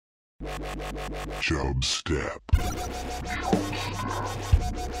Chub Step.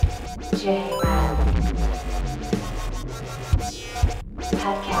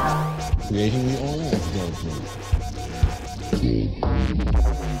 Creating the oil judgment.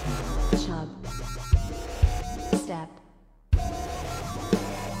 Chub Step.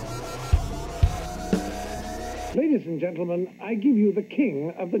 Ladies and gentlemen, I give you the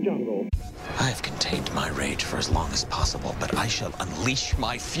king of the jungle. I have contained my rage for as long as possible, but I shall unleash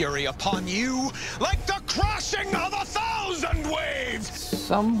my fury upon you like the crashing of 1,000 waves!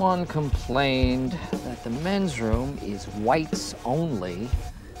 Someone complained that the men's room is whites only.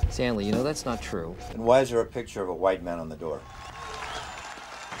 Stanley, you know that's not true. And why is there a picture of a white man on the door?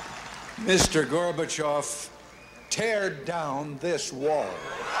 Mr. Gorbachev, tear down this wall.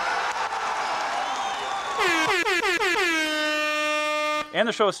 And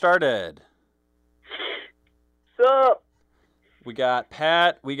the show started. What's up? We got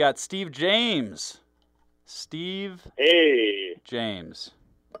Pat. We got Steve James. Steve Hey. James.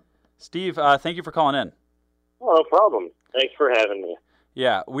 Steve, thank you for calling in. Oh, no problem. Thanks for having me.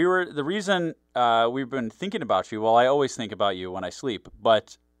 Yeah, the reason we've been thinking about you, well, I always think about you when I sleep,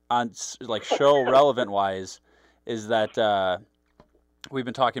 but on like show relevant wise, is that we've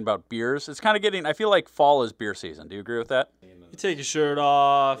been talking about beers. It's kind of getting, I feel like fall is beer season. Do you agree with that? You take your shirt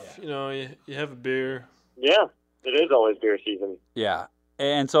off, you know, you have a beer. Yeah, it is always beer season. Yeah.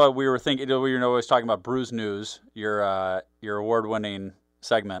 And so we were thinking, we were always talking about Brews News, your award-winning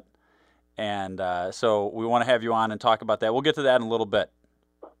segment. And so we want to have you on and talk about that. We'll get to that in a little bit,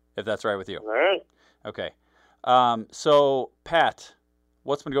 if that's right with you. All right. Okay. So, Pat,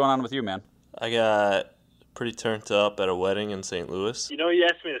 what's been going on with you, man? I got pretty turned up at a wedding in St. Louis. You know, you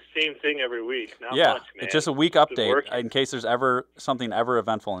ask me the same thing every week. Not Yeah, much, man. it's just a week update in case there's ever something ever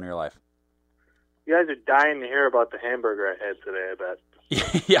eventful in your life. You guys are dying to hear about the hamburger I had today, I bet.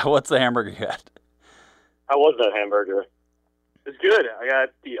 Yeah, what's the hamburger you had? How was that hamburger? It's good. I got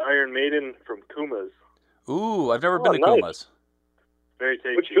the Iron Maiden from Kuma's. Ooh, I've never been to nice. Kuma's. Very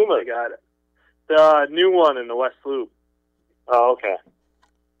tasty. Which Kuma? I got it. The new one in the West Loop. Oh, okay.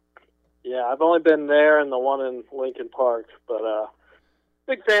 Yeah, I've only been there and the one in Lincoln Park, but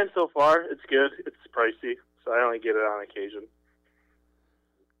big fan so far. It's good. It's pricey, so I only get it on occasion.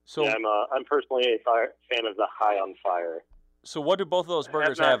 So yeah, I'm personally a fan of the High on Fire. So what do both of those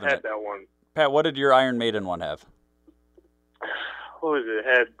burgers I have have not in had it? that one. Pat, what did your Iron Maiden one have? What was it? It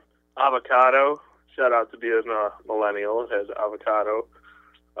had avocado. Shout out to being a millennial. It has avocado.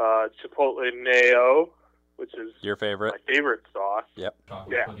 Chipotle mayo, which is Your favorite? my favorite sauce. Yep.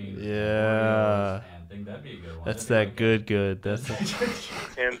 Yeah. Yeah. That's that good. That's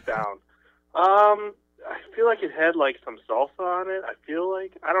Hands down. I feel like it had like some salsa on it. I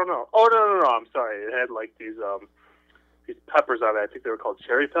don't know. Oh no, I'm sorry. It had like these peppers on it. I think they were called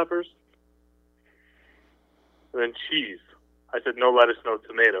cherry peppers. And then cheese. I said no lettuce, no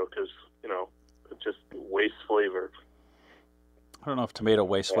tomato, because it just wastes flavor. I don't know if tomato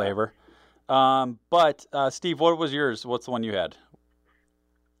wastes flavor. But Steve, what was yours? What's the one you had?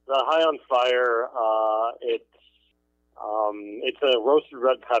 The High on Fire. It's a roasted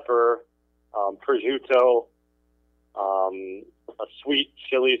red pepper, prosciutto, a sweet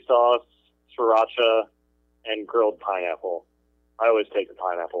chili sauce, sriracha, and grilled pineapple. I always take the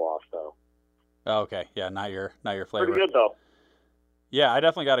pineapple off, though. Oh, okay, yeah, not your flavor. Pretty good, though. Yeah, I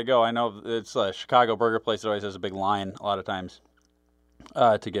definitely got to go. I know it's a Chicago burger place that always has a big line a lot of times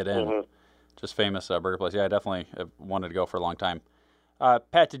to get in. Mm-hmm. Just famous burger place. Yeah, I definitely have wanted to go for a long time.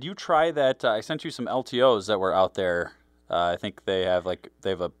 Pat, did you try that? I sent you some LTOs that were out there. I think they have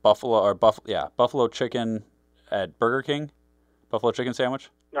a buffalo chicken at Burger King, buffalo chicken sandwich.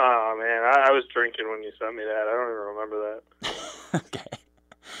 Oh man, I was drinking when you sent me that. I don't even remember that. Okay.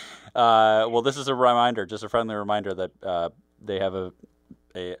 Well, this is a reminder, just a friendly reminder that they have a.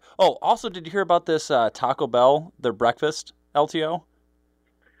 Oh, also, did you hear about this Taco Bell, their breakfast LTO?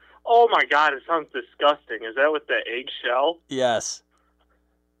 Oh my God, it sounds disgusting. Is that with the eggshell? Yes.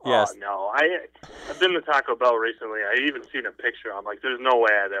 Yes. Oh no, I've been to Taco Bell recently. I even seen a picture. I'm like, there's no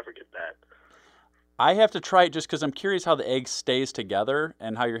way I'd ever get that. I have to try it just because I'm curious how the egg stays together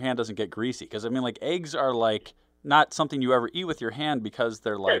and how your hand doesn't get greasy. Because I mean, like eggs are like not something you ever eat with your hand because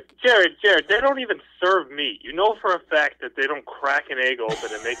they're like. Jared, they don't even serve meat. You know for a fact that they don't crack an egg open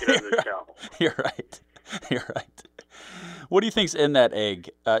and make it in the shell. You're right. What do you think's in that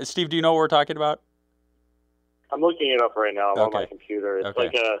egg, Steve? Do you know what we're talking about? I'm looking it up right now. I'm on my computer. It's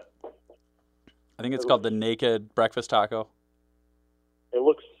like I think it's called the Naked Breakfast Taco. It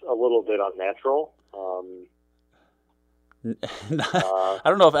looks a little bit unnatural. I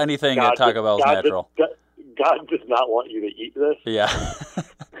don't know if anything at Taco Bell is natural. God does not want you to eat this. Yeah.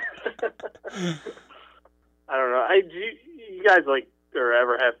 I don't know. Do you guys like or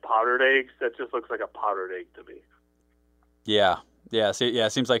ever have powdered eggs? That just looks like a powdered egg to me. Yeah.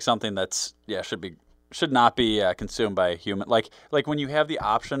 It seems like something that's should not be consumed by a human. Like when you have the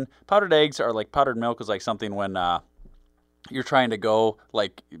option, powdered eggs are like powdered milk is like something when you're trying to go,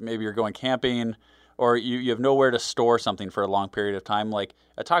 like maybe you're going camping or you have nowhere to store something for a long period of time. Like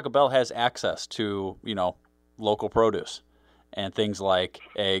a Taco Bell has access to, local produce and things like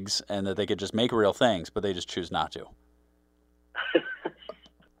eggs, and that they could just make real things, but they just choose not to.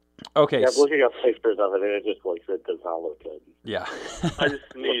 Okay. Yeah, I'm looking up pictures of it, and it just looks, it does not look good. Yeah. I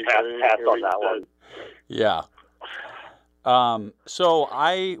just need pass on that one. Yeah. So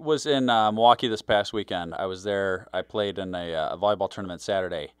I was in Milwaukee this past weekend. I was there. I played in a volleyball tournament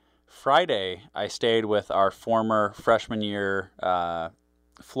Saturday. Friday, I stayed with our former freshman year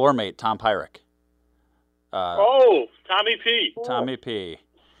floor mate, Tom Pyrick. Tommy P. Tommy P.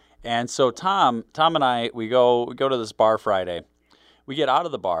 And so Tom and I, we go to this bar Friday. We get out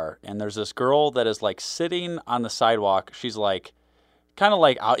of the bar, and there's this girl that is like sitting on the sidewalk. She's like, kind of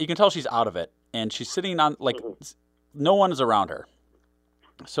like out. You can tell she's out of it, and she's sitting on like no one is around her.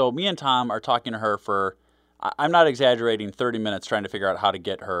 So me and Tom are talking to her for, I'm not exaggerating, 30 minutes trying to figure out how to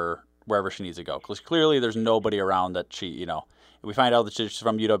get her wherever she needs to go. Because clearly there's nobody around that she, we find out that she's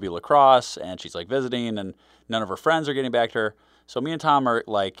from UW La Crosse, and she's like visiting, and none of her friends are getting back to her. So me and Tom are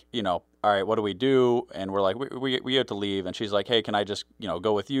like, all right, what do we do? And we're like, we have to leave. And she's like, hey, can I just,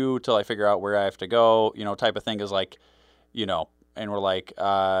 go with you till I figure out where I have to go? Type of thing is like, and we're like,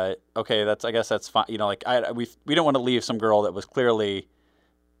 okay, I guess that's fine. We don't want to leave some girl that was clearly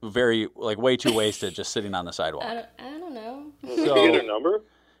very, like, way too wasted just sitting on the sidewalk. I don't know. So, did you get her number?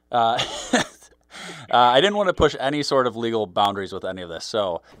 I didn't want to push any sort of legal boundaries with any of this,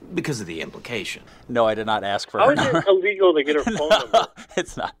 so. Because of the implication. No, I did not ask for her her number. How is it illegal to get her phone number?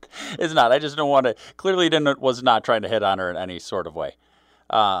 It's not. I just don't want to, clearly was not trying to hit on her in any sort of way.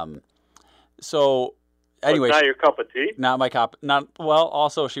 So, anyway. Not your cup of tea?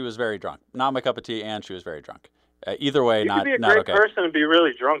 Also she was very drunk. Not my cup of tea, and she was very drunk. Either way, not okay. You could be a great person and be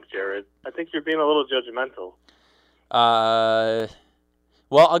really drunk, Jared. I think you're being a little judgmental.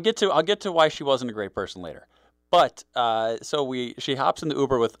 Well, I'll get to why she wasn't a great person later. But she hops in the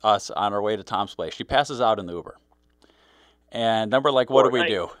Uber with us on our way to Tom's place. She passes out in the Uber, and then we're like, "What do we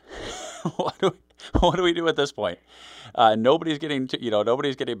do? What do we do at this point?" Nobody's getting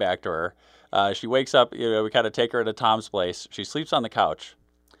back to her. She wakes up. We kind of take her to Tom's place. She sleeps on the couch.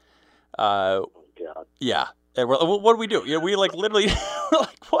 God. Yeah. And what do we do? We like literally, we're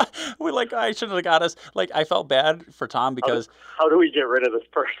like, what? We like, I shouldn't have got us. Like, I felt bad for Tom because. How do we get rid of this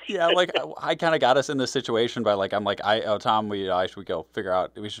person? Yeah, like I kind of got us in this situation by like, I'm like, Tom, we should go figure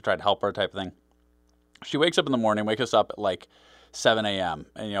out. We should try to help her type of thing. She wakes up in the morning, wakes us up at like 7 a.m.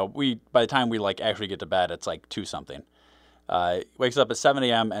 And by the time we like actually get to bed, it's like 2 something. Wakes up at 7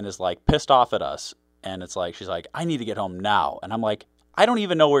 a.m. and is like pissed off at us, and it's like she's like, I need to get home now, and I'm like, I don't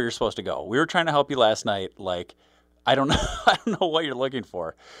even know where you're supposed to go. We were trying to help you last night. Like, I don't know. I don't know what you're looking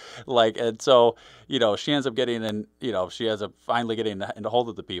for. Like, and so, she ends up getting in, she ends up finally getting into hold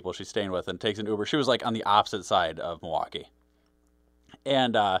of the people she's staying with and takes an Uber. She was like on the opposite side of Milwaukee.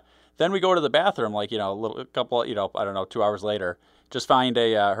 And then we go to the bathroom, like, a couple, I don't know, 2 hours later, just find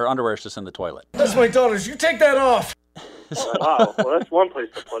her underwear is just in the toilet. That's my daughter's. You take that off. Wow. Well, that's one place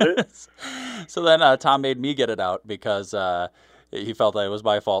to put it. So then Tom made me get it out because, he felt that it was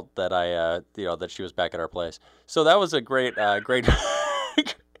my fault that that she was back at our place. So that was a great Good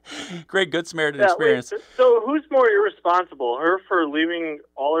Samaritan experience. Wait, so who's more irresponsible? Her for leaving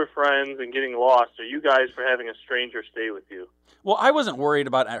all her friends and getting lost, or you guys for having a stranger stay with you? Well, I wasn't worried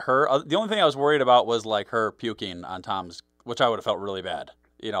about her. The only thing I was worried about was like her puking on Tom's, which I would have felt really bad.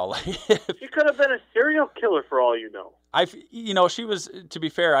 Like she could have been a serial killer for all you know. She was. To be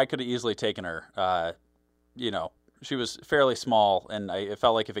fair, I could have easily taken her. She was fairly small, and it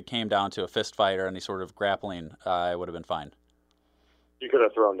felt like if it came down to a fist fight or any sort of grappling, I would have been fine. You could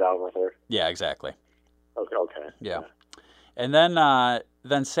have thrown down with her. Yeah, exactly. Okay. Yeah. And then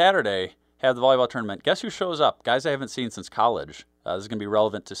Saturday, have the volleyball tournament. Guess who shows up? Guys I haven't seen since college. This is going to be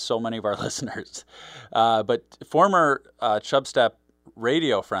relevant to so many of our listeners. But former Chubstep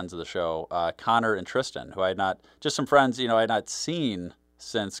radio friends of the show, Connor and Tristan, who I had not, just some friends, I had not seen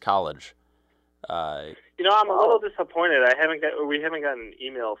since college. I'm a little disappointed. We haven't gotten an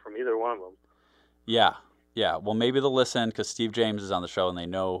email from either one of them. Yeah. Well, maybe they'll listen because Steve James is on the show and they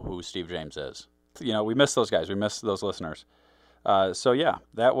know who Steve James is. We miss those guys. We miss those listeners. So yeah,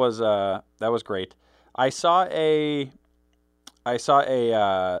 that was great. I saw a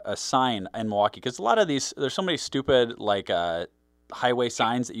sign in Milwaukee because a lot of these, there's so many stupid like highway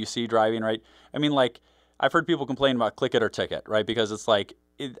signs that you see driving, right? I mean, like, I've heard people complain about click it or ticket, right? Because it's like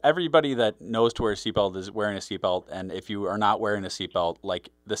everybody that knows to wear a seatbelt is wearing a seatbelt, and if you are not wearing a seatbelt, like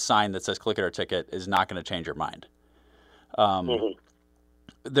the sign that says click it or ticket is not going to change your mind.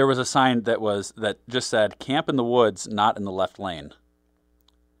 There was a sign that just said "Camp in the woods, not in the left lane."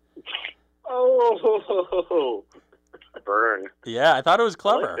 Oh, burn! Yeah, I thought it was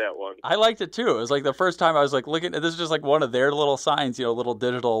clever. I like that one. I liked it too. It was like the first time I was like looking. This is just like one of their little signs, little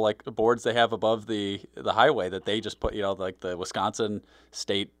digital like boards they have above the highway that they just put, like the Wisconsin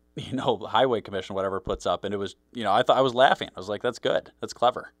State, Highway Commission, whatever, puts up. And it was, I thought I was laughing. I was like, that's good. That's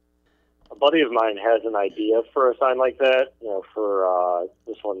clever. A buddy of mine has an idea for a sign like that. For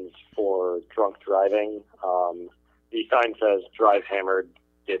this one's for drunk driving. The sign says "Drive hammered,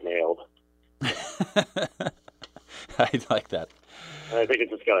 get nailed." I like that. And I think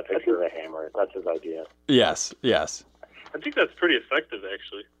it's just got a picture of a hammer. That's his idea. Yes. I think that's pretty effective,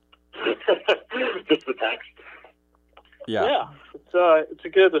 actually. Just the text. Yeah. It's a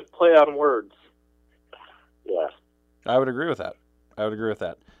good play on words. Yeah. I would agree with that.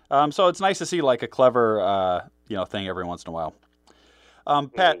 So it's nice to see like a clever, thing every once in a while.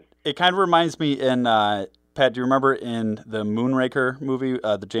 Pat, it kind of reminds me Pat, do you remember in the Moonraker movie,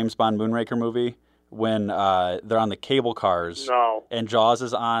 the James Bond Moonraker movie, when they're on the cable cars? No. And Jaws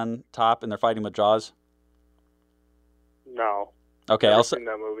is on top and they're fighting with Jaws? No. Okay, Never seen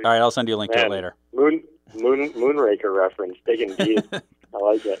that movie. All right, I'll send you a link to it later. Moonraker reference, digging deep. I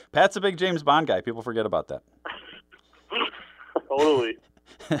like it. Pat's a big James Bond guy. People forget about that. Totally.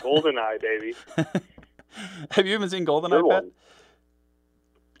 GoldenEye, baby. Have you even seen GoldenEye, Pat?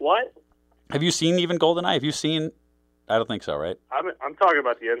 What? Have you seen even GoldenEye? Have you seen? I don't think so, right? I'm talking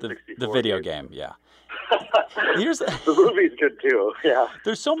about the N64. The video game, yeah. The movie's good too. Yeah.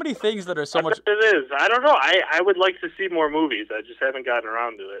 There's so many things that are so much. It is. I don't know. I would like to see more movies. I just haven't gotten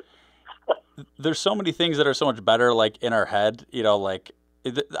around to it. There's so many things that are so much better, like in our head. Like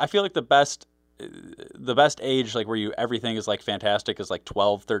I feel like the best age, like where everything is like fantastic, is like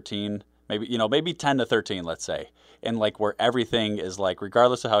 12, 13, maybe 10 to 13, let's say, and like where everything is like,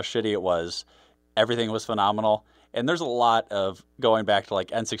 regardless of how shitty it was, everything was phenomenal. And there's a lot of going back to like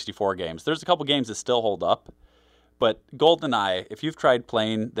N64 games. There's a couple games that still hold up, but GoldenEye, if you've tried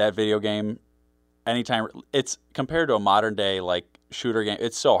playing that video game anytime, it's compared to a modern day like shooter game,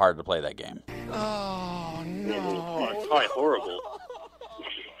 it's so hard to play that game. Oh no! It's probably horrible.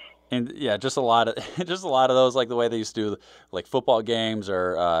 And yeah, just a lot of those, like the way they used to do like football games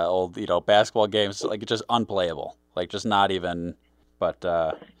or old basketball games, like it's just unplayable, like just not even. But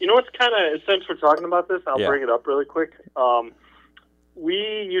what's kind of, since we're talking about this, I'll bring it up really quick.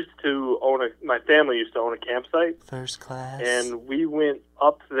 We used to my family used to own a campsite. First class. And we went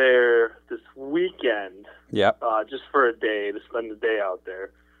up there this weekend. Yeah. Just for a day to spend the day out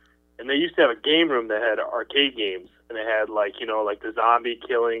there. And they used to have a game room that had arcade games, and it had like the zombie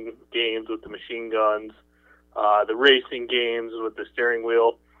killing games with the machine guns, the racing games with the steering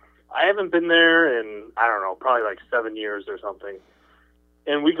wheel. I haven't been there in, I don't know, probably like 7 years or something.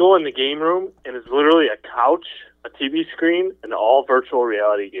 And we go in the game room, and it's literally a couch, a TV screen, and all virtual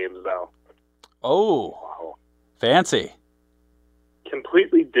reality games now. Oh, wow. Fancy.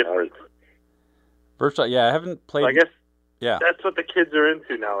 Completely different. Virtual, yeah, I haven't played. I guess yeah, that's what the kids are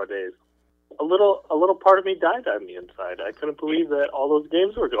into nowadays. A little part of me died on the inside. I couldn't believe that all those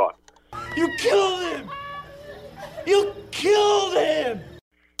games were gone. You killed him! You killed him!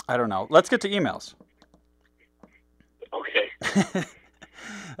 I don't know. Let's get to emails. Okay.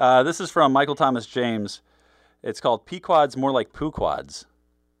 This is from Michael Thomas James. It's called Pequods More Like Pooquads.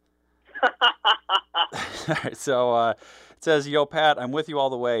 All right, so it says, Yo, Pat, I'm with you all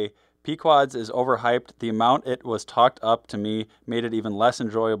the way. Pequods is overhyped. The amount it was talked up to me made it even less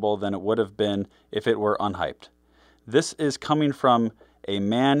enjoyable than it would have been if it were unhyped. This is coming from a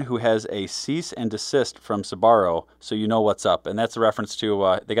man who has a cease and desist from Sbarro, so you know what's up. And that's a reference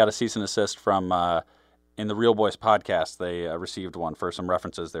to, they got a cease and desist from, in the Real Boys podcast, they received one for some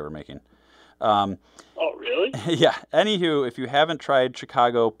references they were making. Oh, really? Yeah. Anywho, if you haven't tried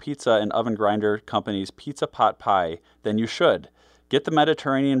Chicago Pizza and Oven Grinder Company's Pizza Pot Pie, then you should. Get the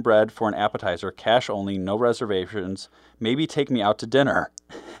Mediterranean bread for an appetizer, cash only, no reservations. Maybe take me out to dinner.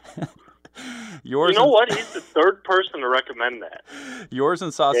 Yours. You know what? He's the third person to recommend that. Yours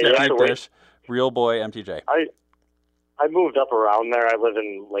and saucy deep dish, Real Boy MTJ. I moved up around there. I live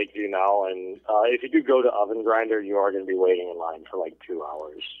in Lakeview now, and if you do go to Oven Grinder, you are going to be waiting in line for like 2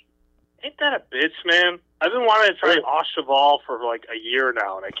 hours. Ain't that a bitch, man? I've been wanting to try Au Cheval for like a year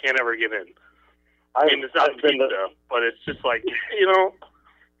now, and I can't ever get in. I mean, it's not pizza, but it's just like,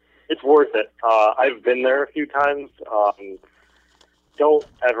 it's worth it. I've been there a few times. don't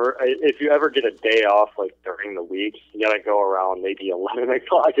ever, if you ever get a day off, like during the week, you got to go around maybe 11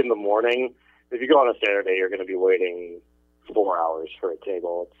 o'clock in the morning. If you go on a Saturday, you're going to be waiting 4 hours for a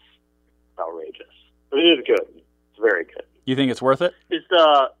table. It's outrageous. But it is good. It's very good. You think it's worth it? Is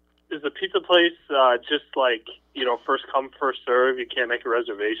the pizza place just like, first come, first serve? You can't make a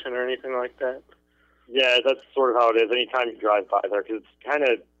reservation or anything like that? Yeah, that's sort of how it is. Anytime you drive by there, because it's kind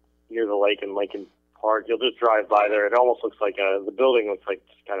of near the lake in Lincoln Park, you'll just drive by there. It almost looks like the building looks like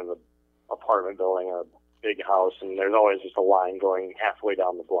just kind of an apartment building or a big house, and there's always just a line going halfway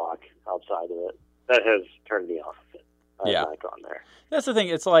down the block outside of it. That has turned me off of it. I've not gone there. That's the thing.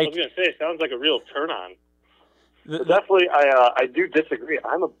 It's like, I was going to say, it sounds like a real turn-on. Definitely, I do disagree.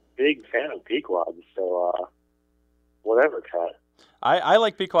 I'm a big fan of Pequod's, so whatever, Kat. I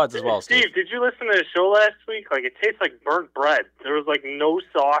like Pequod's as well, Steve. Steve, did you listen to the show last week? Like, it tastes like burnt bread. There was, like, no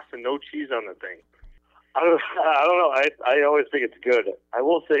sauce and no cheese on the thing. I don't know. I always think it's good. I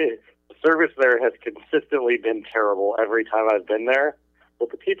will say the service there has consistently been terrible every time I've been there, but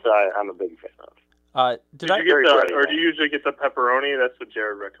the pizza I'm a big fan of. Do you usually get the pepperoni? That's what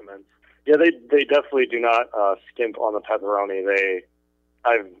Jared recommends. Yeah, they definitely do not skimp on the pepperoni.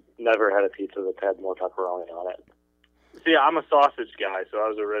 I've never had a pizza that's had more pepperoni on it. See, I'm a sausage guy, so I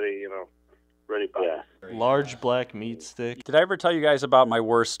was already, ready by it. Large black meat stick. Did I ever tell you guys about my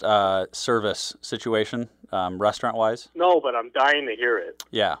worst service situation, restaurant-wise? No, but I'm dying to hear it.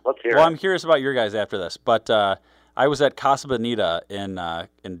 Yeah. Let's hear it. Well, I'm curious about your guys after this, but I was at Casa Bonita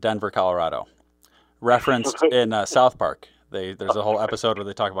in Denver, Colorado, referenced in South Park. There's a whole episode where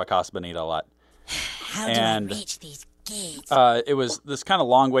they talk about Casa Bonita a lot. How do I reach these gates? It was this kind of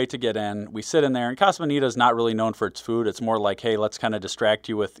long way to get in. We sit in there, and Casa Bonita is not really known for its food. It's more like, hey, let's kind of distract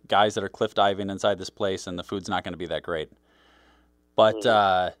you with guys that are cliff diving inside this place, and the food's not going to be that great.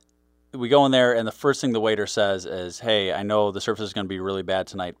 But we go in there, and the first thing the waiter says is, hey, I know the service is going to be really bad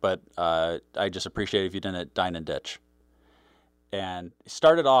tonight, but I just appreciate it if you didn't dine and ditch. And he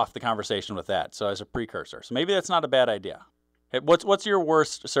started off the conversation with that, so as a precursor. So maybe that's not a bad idea. Hey, what's your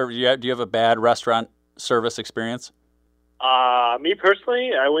worst service? Do you have a bad restaurant service experience? Me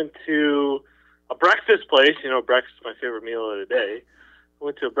personally, I went to a breakfast place. Breakfast is my favorite meal of the day. I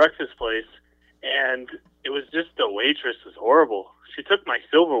went to a breakfast place, and it was just the waitress was horrible. She took my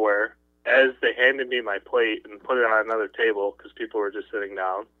silverware as they handed me my plate and put it on another table because people were just sitting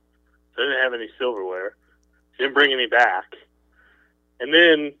down. So I didn't have any silverware. She didn't bring any back. And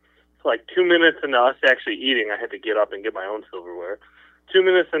then, like 2 minutes into us actually eating, I had to get up and get my own silverware. 2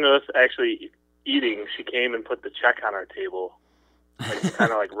 minutes into us actually eating, she came and put the check on our table, like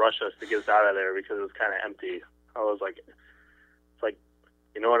kind of like rush us to get us out of there because it was kind of empty. I was like, it's like,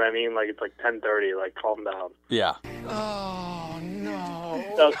 you know what I mean? Like it's like 10:30. Like calm down. Yeah. Oh no.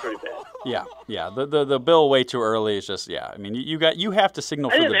 That was pretty bad. Yeah. The bill way too early is just I mean you have to signal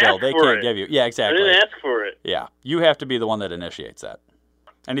for the bill. They for can't it. give you. Yeah, exactly. I didn't ask for it. Yeah, you have to be the one that initiates that.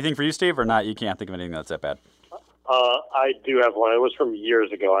 Anything for you, Steve, or not? You can't think of anything that's that bad. I do have one. It was from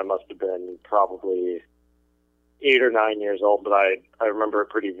years ago. I must have been probably 8 or 9 years old, but I remember it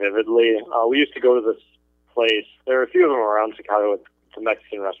pretty vividly. We used to go to this place. There are a few of them around Chicago. It's a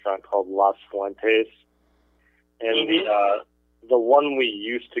Mexican restaurant called Las Fuentes. And the one we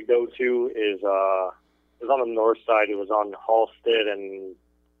used to go to is on the north side. It was on Halsted and,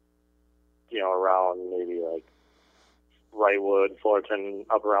 around maybe like Wrightwood, Fullerton,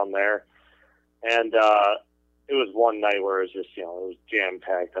 up around there. And it was one night where it was just, it was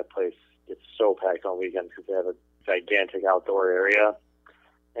jam-packed. That place gets so packed on weekends because they have a gigantic outdoor area.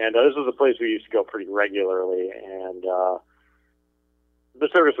 And this was a place we used to go pretty regularly. And the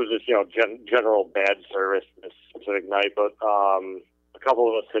service was just, general bad service this specific night. But a couple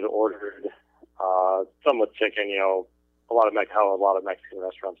of us had ordered some with chicken. How a lot of Mexican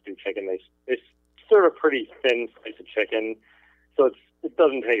restaurants do chicken. They serve a pretty thin slice of chicken, so it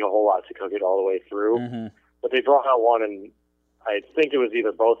doesn't take a whole lot to cook it all the way through. Mm-hmm. But they brought out one, and I think it was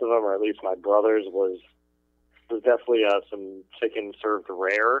either both of them or at least my brother's was definitely some chicken served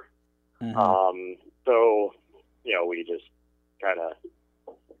rare. Mm-hmm. So we just kind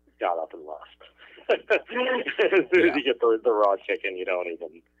of got up and left. As soon as you get the raw chicken, you don't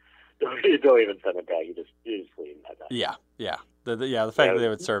even send it back. You just leave it like that. Yeah. The fact that they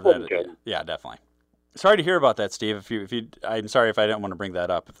would serve that. Good. Yeah, definitely. Sorry to hear about that, Steve. I'm sorry if I didn't want to bring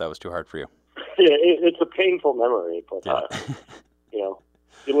that up. If that was too hard for you. Yeah, it's a painful memory, but you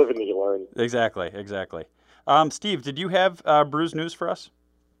live and you learn. Exactly. Steve, did you have Brews news for us?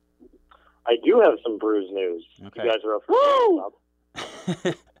 I do have some Brews news. Okay. You guys are up for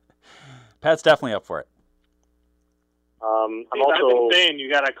it. Pat's definitely up for it. I'm I've also been saying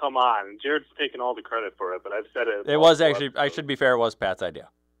you got to come on. Jared's taking all the credit for it, but I've said it. It was actually, I should be fair, it was Pat's idea.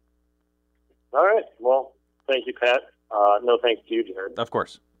 All right. Well, thank you, Pat. No thanks to you, Jared. Of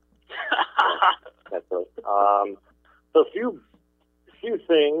course. That's right. So a few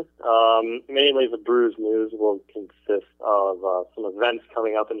things. Mainly the Brews News will consist of some events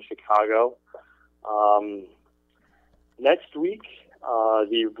coming up in Chicago. Next week,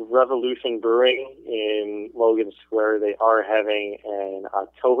 the Revolution Brewing in Logan Square, they are having an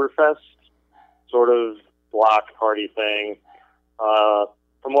Oktoberfest sort of block party thing.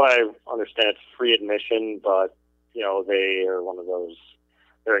 From what I understand, it's free admission, but, you know, they are one of those,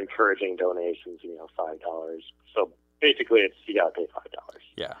 they're encouraging donations, you know, $5. So basically, it's you got to pay $5.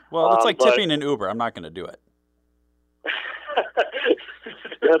 Yeah. Well, it's like tipping an Uber. I'm not going to do it.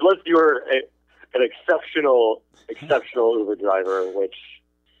 Unless you were an exceptional Uber driver, which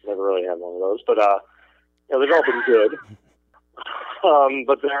never really had one of those. But, you know, they've all been good.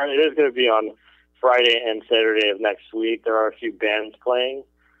 But it is going to be on Friday and Saturday of next week. There are a few bands playing.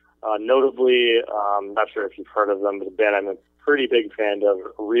 Notably, I'm not sure if you've heard of them, but a band I'm a pretty big fan of,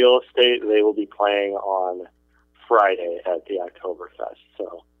 Real Estate. They will be playing on Friday at the Oktoberfest,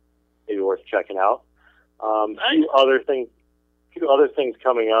 so maybe worth checking out. A few other things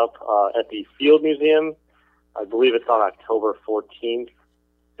coming up at the Field Museum. I believe it's on October 14th.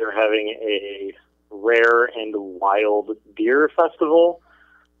 They're having a rare and wild beer festival.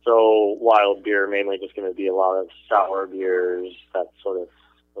 So wild beer, mainly just going to be a lot of sour beers, that sort of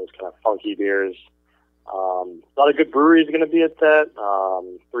those kind of funky beers. A lot of good breweries are going to be at that.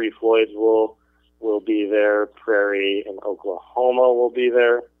 Three Floyds will be there. Prairie in Oklahoma will be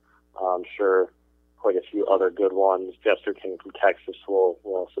there. I'm sure quite a few other good ones. Jester King from Texas will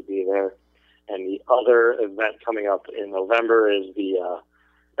also be there. And the other event coming up in November is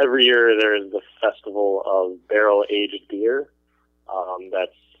every year there is the Festival of Barrel-Aged Beer.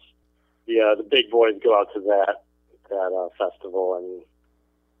 That's the big boys go out to that festival, and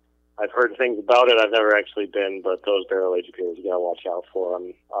I've heard things about it. I've never actually been, but those barrel-aged beers, you got to watch out for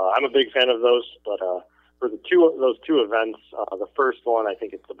them. I'm a big fan of those, but for those two events, the first one, I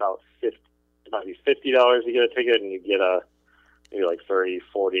think it's about $50 to get a ticket, and you get maybe like 30,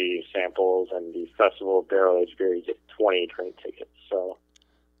 40 samples, and the Festival of Barrel-Aged Beer, you get 20 drink tickets.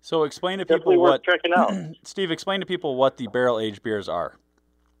 So explain to people worth checking out. Steve, explain to people what the barrel-aged beers are.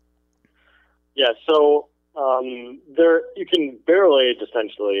 Yeah, so you can barrel age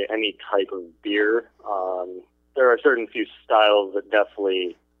essentially any type of beer. There are certain few styles that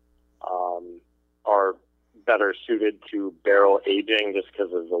definitely are better suited to barrel aging just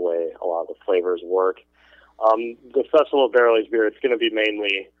because of the way a lot of the flavors work. The Festival of Barrel Aged Beer, it's going to be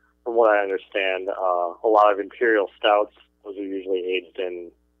mainly, from what I understand, a lot of imperial stouts. Those are usually aged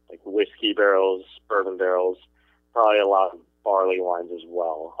in like whiskey barrels, bourbon barrels, probably a lot of barley wines as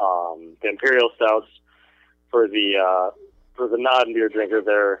well. The imperial stouts, for the non-beer drinker,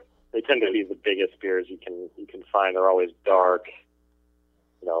 they tend to be the biggest beers you can find. They're always dark,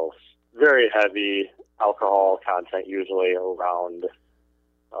 you know, very heavy alcohol content, usually around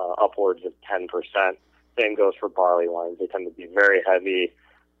upwards of 10%. Same goes for barley wines. They tend to be very heavy.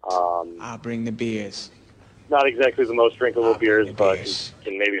 I'll bring the beers. Not exactly the most drinkable beers, but you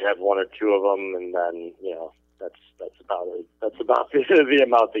can maybe have one or two of them, and then, you know, that's about it. That's about the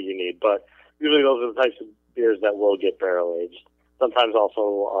amount that you need. But usually those are the types of beers that will get barrel aged. Sometimes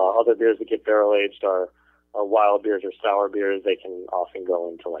also other beers that get barrel aged are wild beers or sour beers. They can often go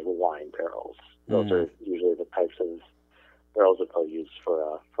into like wine barrels. Those are usually the types of barrels that they'll use for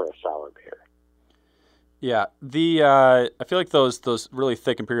a sour beer. Yeah, I feel like those really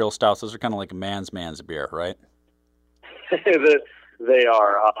thick imperial stouts, those are kind of like a man's beer, right? They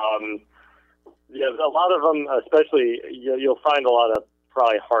are. Yeah, a lot of them, especially, you'll find a lot of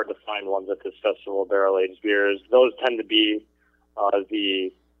probably hard to find ones at this Festival of Barrel-Aged Beers. Those tend to be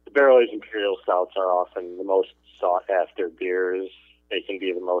the barrel-aged imperial stouts are often the most sought-after beers. They can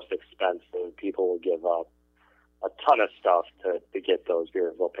be the most expensive. People will give up a ton of stuff to get those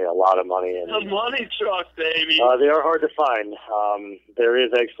beers. They'll pay a lot of money. And, the money truck, baby. They are hard to find. There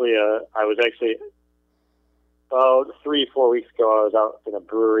is actually about 3-4 weeks ago, I was out in a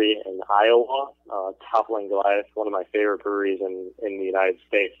brewery in Iowa, Toppling Goliath, one of my favorite breweries in the United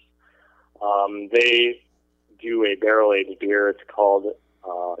States. They do a barrel-aged beer. It's called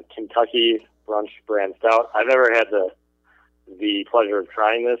Kentucky Brunch Brand Stout. I've never had the pleasure of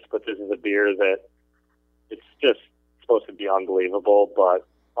trying this, but this is a beer that it's just supposed to be unbelievable. But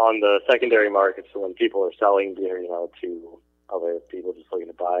on the secondary market, so when people are selling beer, you know, to other people just looking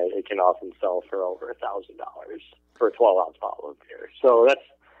to buy it, it can often sell for over $1,000 for a 12-ounce bottle of beer. So that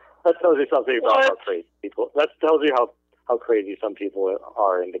tells you something about how crazy people. That tells you how how crazy some people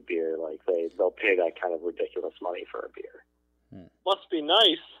are into beer. Like they'll pay that kind of ridiculous money for a beer. Must be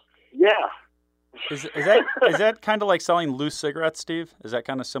nice. Yeah. Is that kind of like selling loose cigarettes, Steve? Is that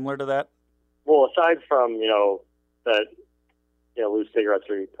kind of similar to that? Well, aside from that loose cigarettes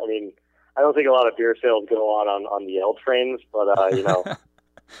are. I mean, I don't think a lot of beer sales go on the L trains, but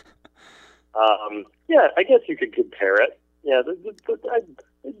yeah, I guess you could compare it. Yeah,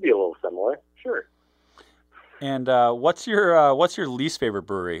 it'd be a little similar. Sure. And what's your least favorite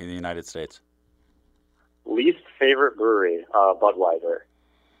brewery in the United States? Least favorite brewery, Budweiser.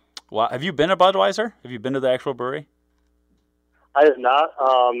 Well, have you been to Budweiser? Have you been to the actual brewery? I have not.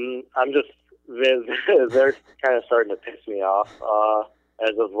 I'm just they're kind of starting to piss me off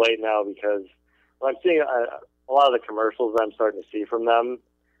as of late now, because I'm seeing a lot of the commercials I'm starting to see from them.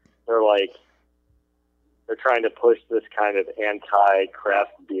 They're trying to push this kind of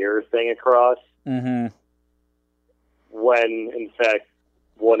anti-craft beer thing across. Mm-hmm. When in fact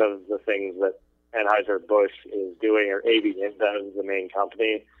one of the things that Anheuser-Busch is doing, or AB InBev is the main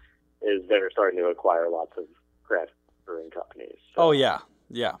company, is they're starting to acquire lots of craft brewing companies. So. Oh yeah.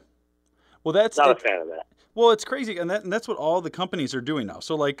 Well, that's not a fan of that. Well, it's crazy, and that's what all the companies are doing now.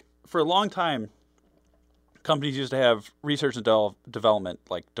 So, like, for a long time, companies used to have research and development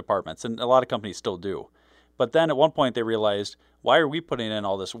departments, and a lot of companies still do. But then at one point they realized, why are we putting in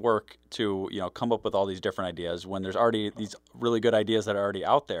all this work to come up with all these different ideas when there's already these really good ideas that are already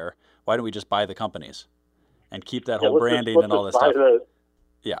out there? Why don't we just buy the companies and keep that whole branding and all this stuff?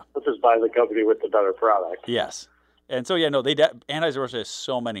 Let's just buy the company with the better product. Yes. And so, Anheuser-Busch has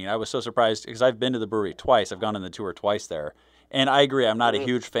so many. And I was so surprised because I've been to the brewery twice. I've gone on the tour twice there. And I agree, I'm not a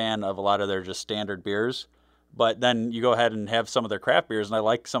huge fan of a lot of their just standard beers. But then you go ahead and have some of their craft beers, and I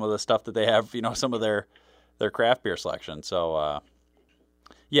like some of the stuff that they have, some of their craft beer selection. So,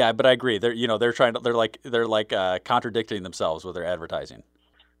 but I agree. They're trying to, they're contradicting themselves with their advertising.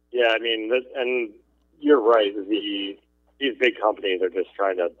 Yeah, I mean, and you're right. These big companies are just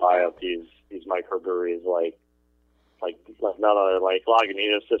trying to buy up these microbreweries like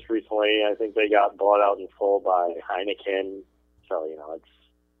Lagunitas just recently. I think they got bought out in full by Heineken. So, it's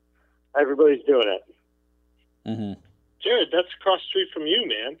everybody's doing it. Mm-hmm. Jared, that's across the street from you,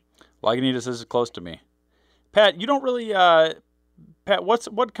 man. Lagunitas is close to me. Pat, you don't really Pat,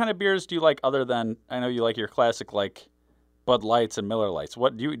 what kind of beers do you like other than, I know you like your classic Bud Lights and Miller Lights.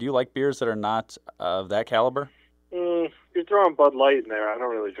 What do you like beers that are not of that caliber? You're throwing Bud Light in there. I don't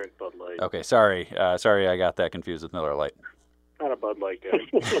really drink Bud Light. Okay, sorry. Sorry I got that confused with Miller Lite. Not a Bud Light guy.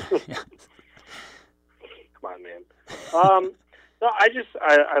 Yeah. Come on, man. No,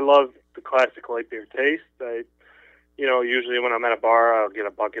 I love the classic light beer taste. Usually when I'm at a bar, I'll get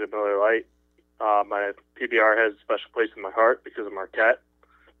a bucket of Miller Lite. My PBR has a special place in my heart because of Marquette,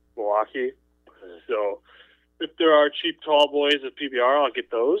 Milwaukee. So if there are cheap tall boys at PBR, I'll get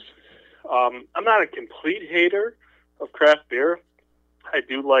those. I'm not a complete hater of craft beer. I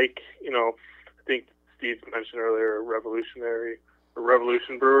do like, I think Steve mentioned earlier, Revolution Brewery,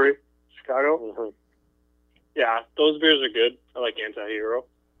 Chicago. Mm-hmm. Yeah, those beers are good. I like Anti-Hero.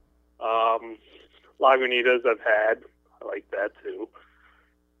 Lagunitas I've had. I like that too.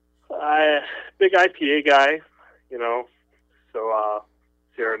 Big IPA guy, so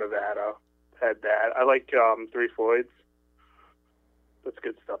Sierra Nevada, had that. I like Three Floyds. That's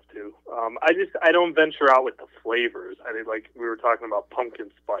good stuff too. I don't venture out with the flavors. I mean, like we were talking about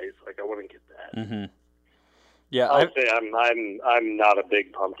pumpkin spice. I wouldn't get that. Mm-hmm. Yeah, I'll say I'm not a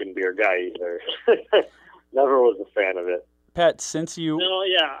big pumpkin beer guy either. Never was a fan of it. Pat, since you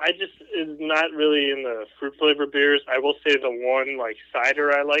I just is not really in the fruit flavored beers. I will say the one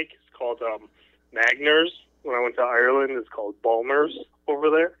cider I like is called Magners. When I went to Ireland, it's called Bulmers over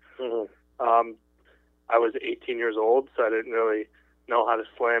there. Mm-hmm. I was 18 years old, so I didn't really know how to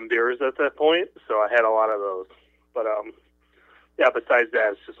slam beers at that point, so I had a lot of those. But besides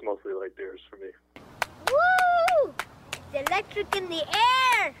that, it's just mostly light beers for me. Woo! It's electric in the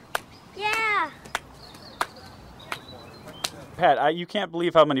air! Yeah! Pat, you can't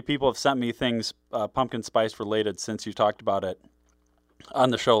believe how many people have sent me things pumpkin spice related since you talked about it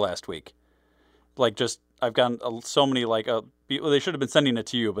on the show last week. I've gotten so many they should have been sending it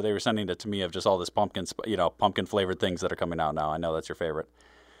to you, but they were sending it to me of just all this pumpkin flavored things that are coming out now. I know that's your favorite.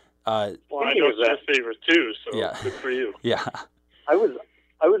 Well, I know it's your favorite too, so good for you. Yeah. I was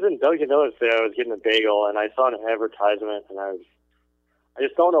in Dunkin' Donuts today. I was getting a bagel, and I saw an advertisement, and I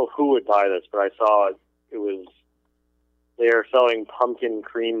just don't know who would buy this, but I saw it was they are selling pumpkin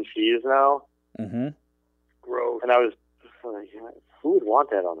cream cheese now. Mm-hmm. Gross. And I was like, who would want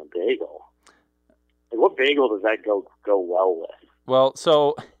that on a bagel? What bagel does that go well with? Well,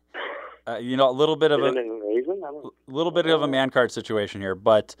 so You know, a little bit of cinnamon raisin. little bit of a man card situation here,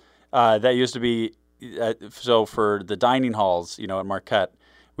 but that used to be so for the dining halls. You know, at Marquette,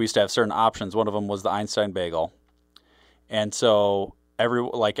 we used to have certain options. One of them was the Einstein bagel, and so every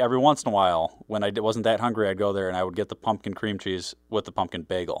once in a while, when I wasn't that hungry, I'd go there and I would get the pumpkin cream cheese with the pumpkin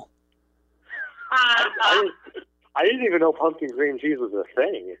bagel. I didn't even know pumpkin cream cheese was a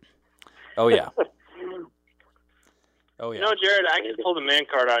thing. Oh yeah. Oh yeah. You know, Jared, I can pull the man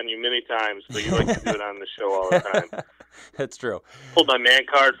card on you many times, but you like to do it on the show all the time. That's true. Pulled my man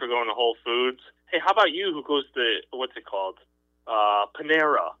card for going to Whole Foods. Hey, how about you who goes to, what's it called?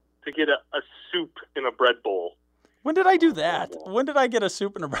 Panera to get a soup in a bread bowl. When did I do that? When did I get a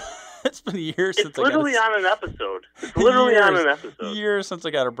soup in a bread? It's been years since I got literally on an episode. It's literally on an episode. Years since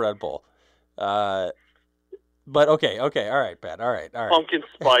I got a bread bowl. But okay, all right, Pat, all right. Pumpkin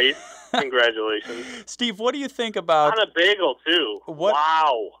spice, congratulations. Steve, what do you think about... On a bagel, too.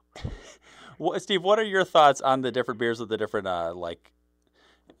 Wow. Steve, what are your thoughts on the different beers with the different,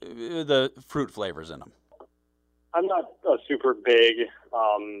 the fruit flavors in them? I'm not a super big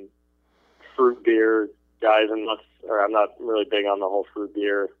fruit beer guys, I'm not really big on the whole fruit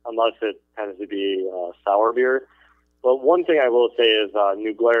beer, unless it tends to be sour beer. But one thing I will say is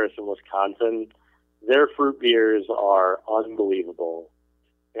New Glarus in Wisconsin, their fruit beers are unbelievable.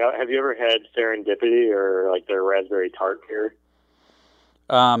 You know, have you ever had Serendipity or like their raspberry tart beer?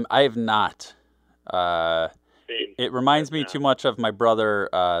 I have not. It reminds me too much of my brother.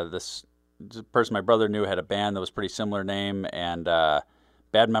 This person my brother knew had a band that was pretty similar name, and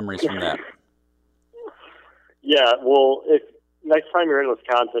bad memories from that. Yeah, well, if next time you're in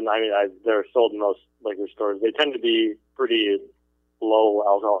Wisconsin, I mean, they're sold in most liquor stores. They tend to be pretty low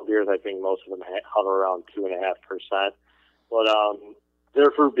alcohol beers. I think most of them hover around 2.5%. But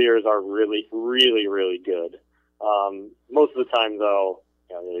their fruit beers are really, really, really good. Most of the time, though,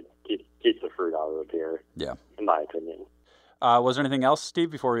 you know, they keep the fruit out of the beer. Yeah, in my opinion. Was there anything else,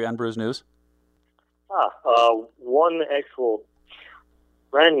 Steve, before we end Brews News? One actual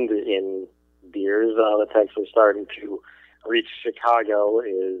trend in beers that's actually starting to reach Chicago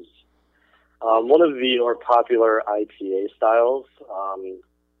is one of the more popular IPA styles.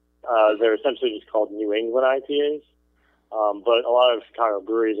 They're essentially just called New England IPAs, but a lot of Chicago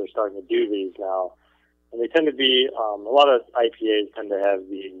breweries are starting to do these now. And they tend to be, a lot of IPAs tend to have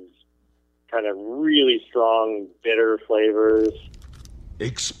these kind of really strong, bitter flavors.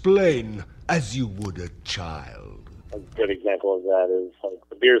 Explain as you would a child. A good example of that is like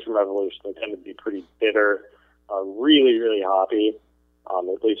the beers from Revolution. They tend to be pretty bitter, really, really hoppy,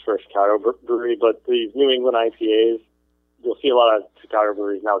 at least for a Chicago brewery. But these New England IPAs, you'll see a lot of Chicago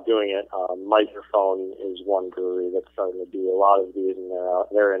breweries now doing it. Microphone is one brewery that's starting to do a lot of these, and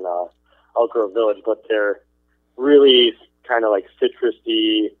they're in Elk Grove Village, but they're really kind of like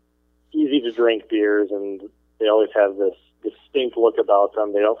citrusy, easy to drink beers, and they always have this distinct look about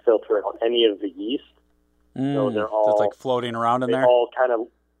them. They don't filter out any of the yeast. So they're all just like floating around in there. They all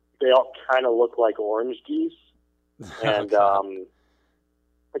kind of look like orange geese, and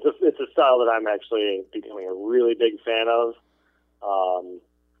it's a style that I'm actually becoming a really big fan of.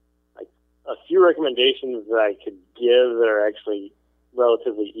 A few recommendations that I could give that are actually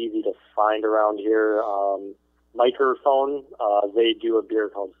relatively easy to find around here. Microphone, they do a beer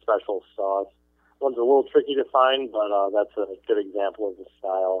called Special Sauce. One's a little tricky to find, but that's a good example of the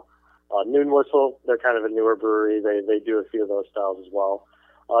style. Noon Whistle, they're kind of a newer brewery. They do a few of those styles as well.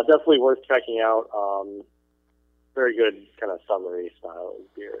 Definitely worth checking out. Very good kind of summery style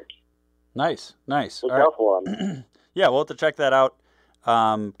of beer. Nice. Look out for them. Yeah, we'll have to check that out.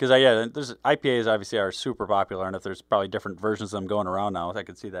 Because there's IPAs obviously are super popular, and if there's probably different versions of them going around now, I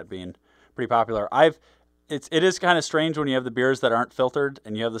could see that being pretty popular. It is kind of strange when you have the beers that aren't filtered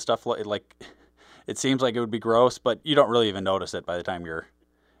and you have the stuff like it seems like it would be gross, but you don't really even notice it by the time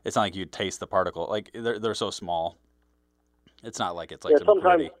it's not like you taste the particle. Like they're so small. It's not like it's like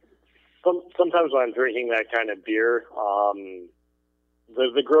sometimes when I'm drinking that kind of beer,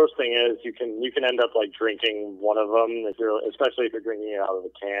 the gross thing is you can end up like drinking one of them especially if you're drinking it out of a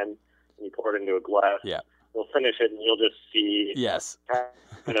can and you pour it into a glass. Yeah, you'll finish it and you'll just see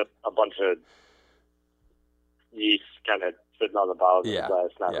kind of a bunch of yeast kind of sitting on the bottom of the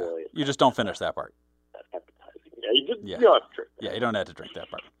glass. Not really. You just don't finish that part. That's appetizing. You don't have to drink that. Yeah, you don't have to drink that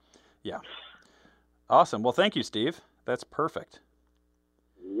part. Yeah. Awesome. Well, thank you, Steve. That's perfect.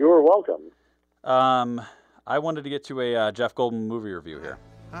 You're welcome. I wanted to get to a Jeff Goldblum movie review here.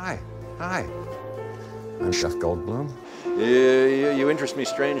 Hi. I'm Jeff Goldblum. You interest me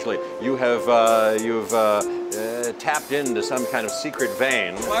strangely. You've tapped into some kind of secret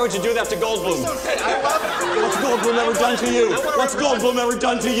vein. Why would you do that to Goldblum? What's Goldblum ever done to you? What's Goldblum ever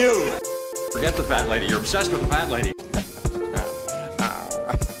done to you? Forget the fat lady. You're obsessed with the fat lady.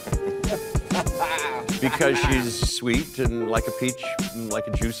 Because she's sweet and like a peach, and like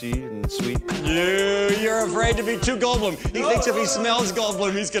a juicy and sweet. You're afraid to be too Goldblum. He thinks if he smells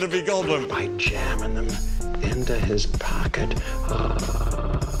Goldblum, he's going to be Goldblum. By jamming them into his pocket.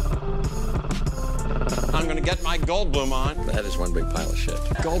 I'm going to get my Goldblum on. That is one big pile of shit.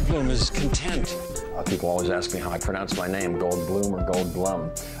 Goldblum is content. People always ask me how I pronounce my name, Goldblum or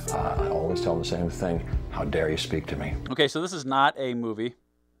Goldblum. I always tell them the same thing. How dare you speak to me? Okay, so this is not a movie.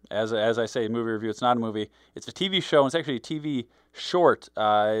 As I say, movie review, it's not a movie. It's a TV show, and it's actually a TV short.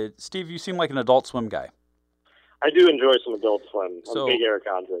 Steve, you seem like an Adult Swim guy. I do enjoy some Adult Swim. So- I'm a big Eric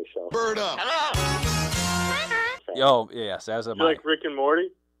Andre show. Bird up. Oh, yes, as am Do you I. like Rick and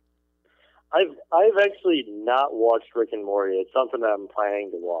Morty? I've actually not watched Rick and Morty. It's something that I'm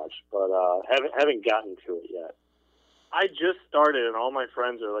planning to watch, but haven't gotten to it yet. I just started, and all my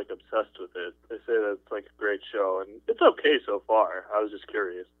friends are like obsessed with it. They say that it's like a great show, and it's okay so far. I was just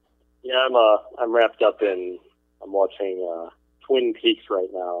curious. Yeah, I'm wrapped up in. I'm watching Twin Peaks right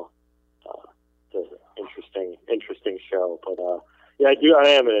now. It's an interesting show, but yeah, I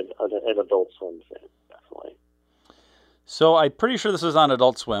am an Adult Swim fan, definitely. So I'm pretty sure this was on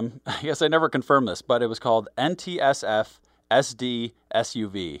Adult Swim. I guess I never confirmed this, but it was called NTSF SD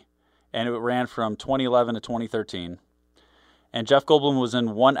SUV, and it ran from 2011 to 2013. And Jeff Goldblum was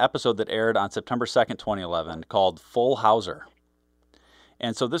in one episode that aired on September 2nd, 2011, called Full Hauser.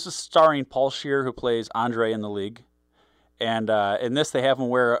 And so this is starring Paul Scheer, who plays Andre in the League. And in this, they have him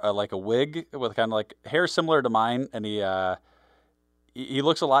wear like a wig with kind of like hair similar to mine, and he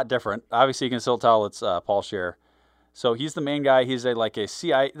looks a lot different. Obviously, you can still tell it's Paul Scheer. So he's the main guy. He's like a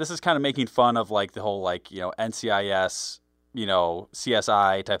CI. This is kind of making fun of like the whole like NCIS,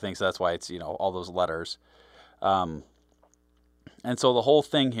 CSI type thing. So that's why it's all those letters. And so the whole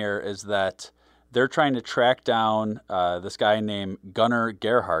thing here is that they're trying to track down this guy named Gunnar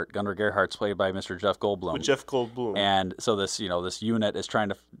Gerhardt. Gunnar Gerhardt's played by Mr. Jeff Goldblum. With Jeff Goldblum. And so this, this unit is trying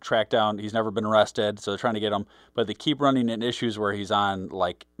to track down. He's never been arrested, so they're trying to get him. But they keep running into issues where he's on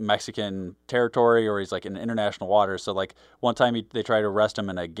like Mexican territory or he's like in international waters. So like one time they try to arrest him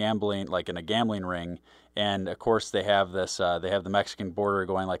in a gambling ring. And of course they have this. They have the Mexican border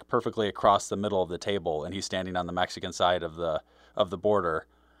going like perfectly across the middle of the table, and he's standing on the Mexican side of the border.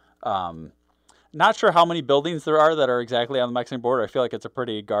 Not sure how many buildings there are that are exactly on the Mexican border. I feel like it's a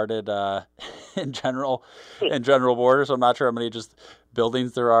pretty guarded, in general border. So I'm not sure how many just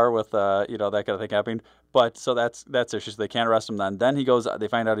buildings there are with, that kind of thing happening. But so that's issues. They can't arrest him then. Then they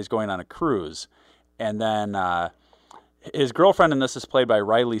find out he's going on a cruise. And then his girlfriend in this is played by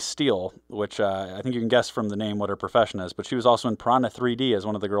Riley Steele, which I think you can guess from the name what her profession is. But she was also in Piranha 3D as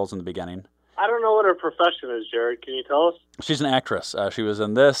one of the girls in the beginning. I don't know what her profession is, Jared. Can you tell us? She's an actress. She was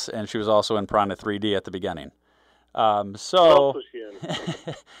in this, and she was also in Piranha 3D at the beginning. What else was she in?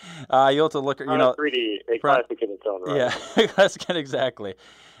 You'll have to look at, Piranha 3D, a classic in its own right. Yeah, classic, exactly.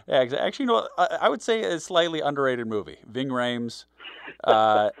 Yeah, actually, I would say it's a slightly underrated movie. Ving Rhames.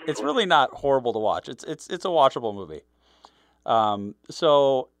 It's really not horrible to watch. It's a watchable movie.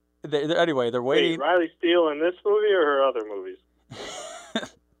 So anyway, they're waiting. Wait, Riley Steele in this movie or her other movies?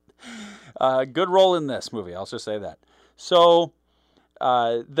 Good role in this movie. I'll just say that. So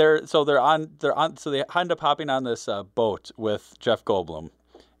they end up hopping on this boat with Jeff Goldblum,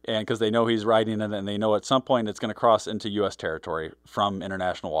 and because they know he's riding in it, and they know at some point it's going to cross into U.S. territory from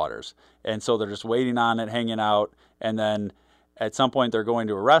international waters, and so they're just waiting on it, hanging out, and then at some point they're going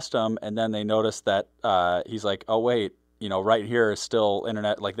to arrest him, and then they notice that he's like, oh wait, right here is still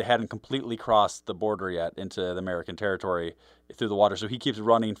internet. Like they hadn't completely crossed the border yet into the American territory through the water. So he keeps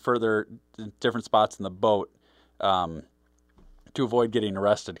running further to different spots in the boat to avoid getting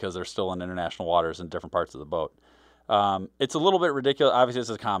arrested because they're still in international waters in different parts of the boat. It's a little bit ridiculous. Obviously, it's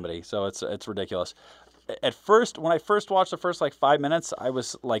a comedy, so it's ridiculous. At first, when I first watched the first like 5 minutes, I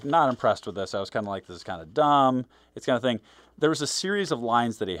was like not impressed with this. I was kind of like, this is kind of dumb. It's kind of thing. There was a series of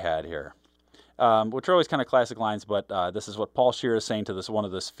lines that he had here. Which are always kind of classic lines, but this is what Paul Scheer is saying to one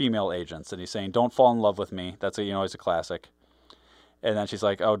of this female agents, and he's saying, "Don't fall in love with me." That's always a classic. And then she's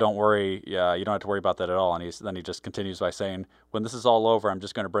like, "Oh, don't worry, yeah, you don't have to worry about that at all." And then he just continues by saying, "When this is all over, I'm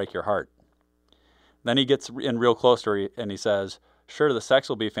just going to break your heart." Then he gets in real close to her, and he says, "Sure, the sex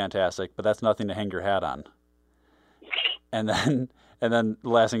will be fantastic, but that's nothing to hang your hat on." And then the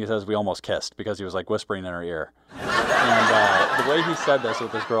last thing he says, "We almost kissed," because he was like whispering in her ear. And the way he said this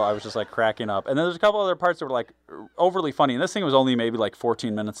with this girl, I was just like cracking up. And then there's a couple other parts that were like overly funny. And this thing was only maybe like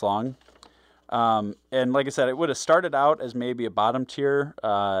 14 minutes long. And like I said, it would have started out as maybe a bottom tier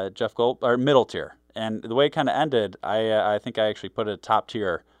or middle tier. And the way it kind of ended, I think I actually put it top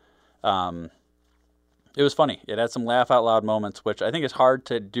tier It was funny. It had some laugh out loud moments, which I think is hard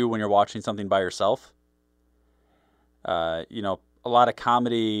to do when you're watching something by yourself. You know, a lot of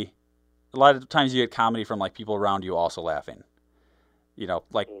times you get comedy from like people around you also laughing. You know,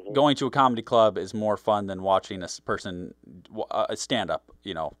 like going to a comedy club is more fun than watching a person a stand up,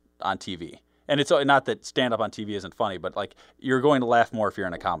 you know, on TV. And it's not that stand up on TV isn't funny, but like you're going to laugh more if you're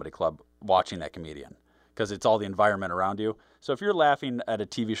in a comedy club watching that comedian because it's all the environment around you. So if you're laughing at a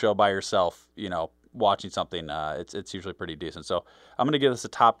TV show by yourself, you know, watching something, it's usually pretty decent. So I'm going to give this a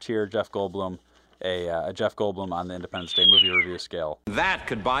top tier Jeff Goldblum, a Jeff Goldblum on the Independence Day movie review scale. That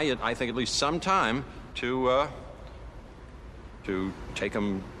could buy you, I think, at least some time to take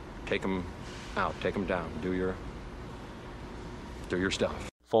them out, take them down, do your stuff.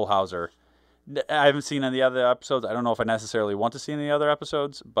 Full Hauser. I haven't seen any other episodes. I don't know if I necessarily want to see any other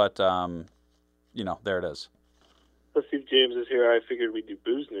episodes, but you know, there it is. Let's see if James is here. I figured we'd do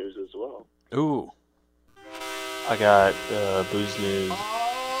booze news as well. Ooh. I got booze news.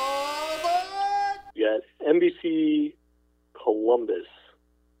 You got NBC Columbus.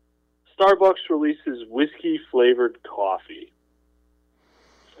 Starbucks releases whiskey-flavored coffee.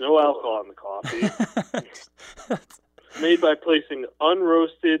 No alcohol in the coffee. Made by placing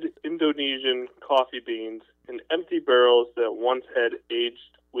unroasted Indonesian coffee beans in empty barrels that once had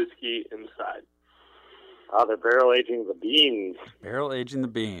aged whiskey inside. They're barrel aging the beans. Barrel aging the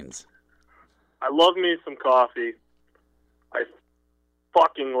beans. I love me some coffee. I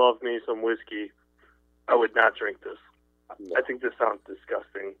fucking love me some whiskey. I would not drink this. No. I think this sounds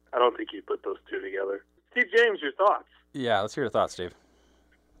disgusting. I don't think you put those two together. Steve James, your thoughts? Yeah, let's hear your thoughts, Steve.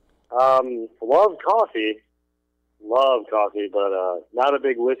 Love coffee, but not a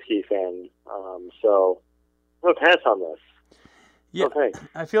big whiskey fan. So I'm gonna pass on this. Yeah, okay.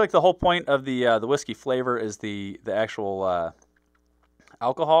 I feel like the whole point of the whiskey flavor is the actual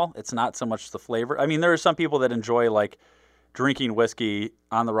alcohol. It's not so much the flavor. I mean, there are some people that enjoy like drinking whiskey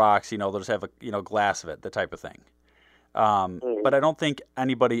on the rocks. You know, they'll just have a glass of it, the type of thing. But I don't think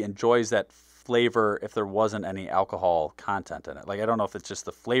anybody enjoys that flavor if there wasn't any alcohol content in it. Like, I don't know if it's just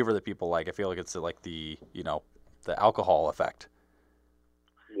the flavor that people like. I feel like it's like the alcohol effect.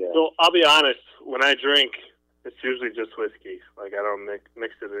 Yeah. So I'll be honest, when I drink, it's usually just whiskey. Like, I don't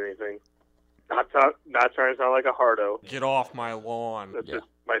mix it with anything. Not trying to sound like a hardo. Get off my lawn. That's just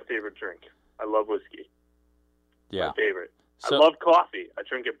my favorite drink. I love whiskey. Yeah. My favorite. I love coffee. I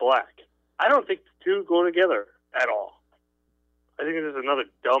drink it black. I don't think the two go together at all. I think this is another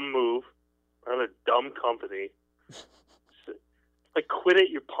dumb move, another dumb company. Like, quit at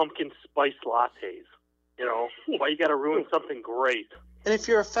your pumpkin spice lattes. You know, why you got to ruin something great? And if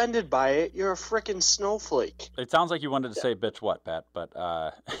you're offended by it, you're a frickin' snowflake. It sounds like you wanted to say bitch what, Pat, but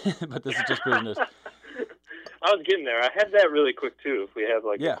but this is just business. I was getting there. I had that really quick, too, if we have,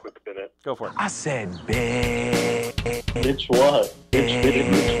 like, a quick minute. Go for it. I said bitch. Bitch what?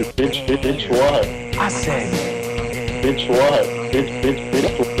 Bitch what? I said bitch what?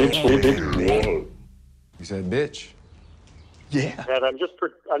 Bitch what? You said bitch? Yeah. Pat, I'm just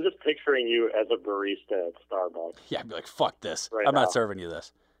picturing you as a barista at Starbucks. Yeah, I'd be like, fuck this. Right I'm now. not serving you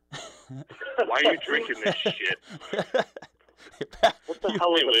this. Why are you drinking this shit? What the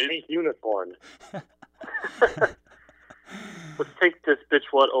hell is a pink unicorn? Let's take this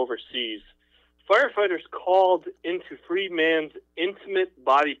bitch what overseas. Firefighters called into free man's intimate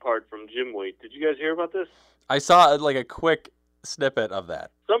body part from gym weight. Did you guys hear about this? I saw like a quick snippet of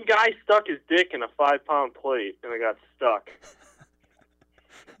that. Some guy stuck his dick in a 5-pound plate and it got stuck.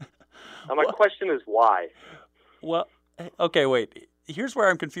 Now my question is why? Well, okay, wait. Here's where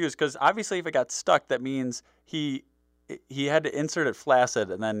I'm confused because obviously if it got stuck, that means he had to insert it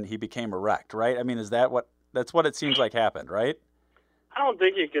flaccid and then he became erect, right? I mean, that's what it seems like happened, right? I don't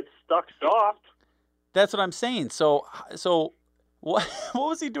think it gets stuck soft. That's what I'm saying. So what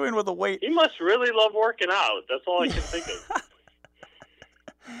was he doing with the weight? He must really love working out. That's all I can think of.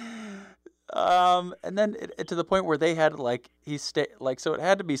 And then to the point where they had so it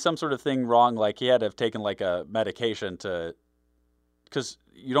had to be some sort of thing wrong. Like he had to have taken like a medication because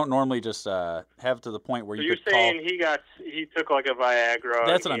you don't normally just have to the point where so you you're could saying he took like a Viagra.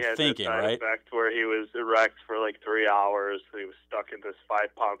 That's what and he I'm had thinking, this side right? effect where he was erect for like 3 hours. He was stuck in this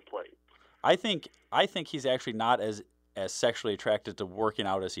 5-pound plate. I think he's actually not as sexually attracted to working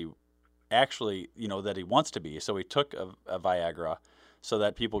out as he actually, that he wants to be. So he took a Viagra so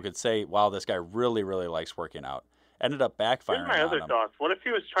that people could say, wow, this guy really, really likes working out. Ended up backfiring Here's my on other him. thoughts. What if he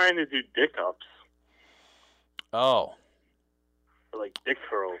was trying to do dick ups? Oh. Or like dick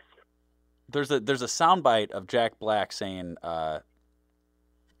curls? There's a soundbite of Jack Black saying, what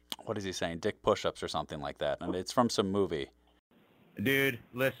is he saying? Dick push-ups or something like that. And it's from some movie. Dude,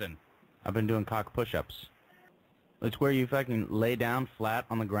 listen. I've been doing cock push-ups. It's where you fucking lay down flat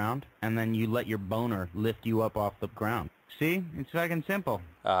on the ground, and then you let your boner lift you up off the ground. See? It's fucking simple.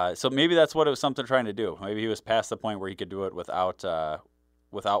 So maybe that's what it was something trying to do. Maybe he was past the point where he could do it without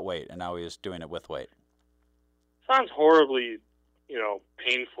weight, and now he's doing it with weight. Sounds horribly,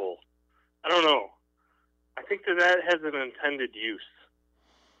 painful. I don't know. I think that has an intended use.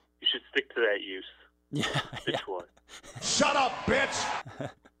 You should stick to that use. Yeah. One. Shut up, bitch!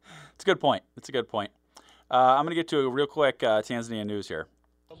 It's a good point. I'm going to get to a real quick Tanzania news here.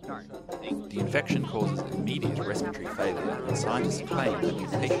 The infection causes immediate respiratory failure, and scientists claim the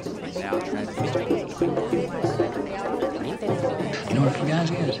mutation is now transmitted. You know what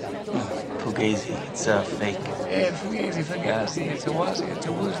Fugazi is? Fugazi. It's a fake. Yeah, Fugazi. It's a woozy.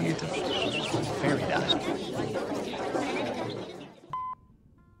 It's a fairy dust.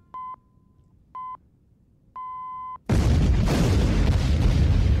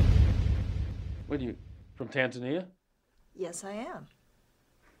 What are you, from Tanzania? Yes, I am.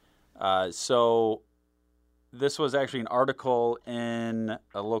 So this was actually an article in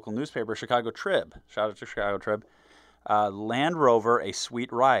a local newspaper, Chicago Trib. Shout out to Chicago Trib. Land Rover, a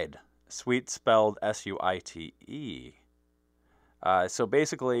sweet ride. Sweet spelled S-U-I-T-E. So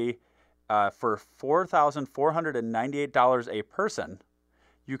basically, for $4,498 a person,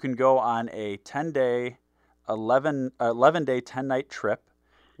 you can go on a 10-day, 11-day, 10-night trip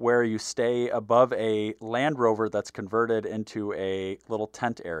where you stay above a Land Rover that's converted into a little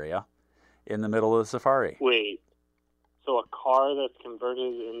tent area in the middle of the safari. Wait, so a car that's converted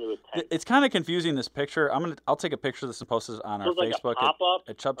into a tent? It's kind of confusing, this picture. I'll take a picture of this and post it on our like Facebook a pop-up,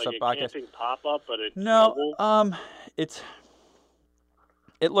 at Chubb's like a Podcast. camping pop-up, but it's No, mobile?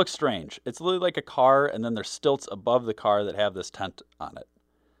 it looks strange. It's literally like a car, and then there's stilts above the car that have this tent on it.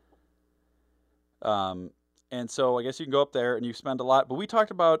 And so I guess you can go up there and you spend a lot. But we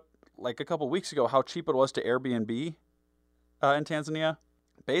talked about, like a couple weeks ago, how cheap it was to Airbnb in Tanzania.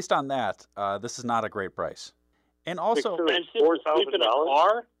 Based on that, this is not a great price. And also,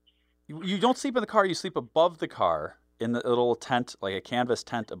 $4,000? You don't sleep in the car. You sleep above the car in the little tent, like a canvas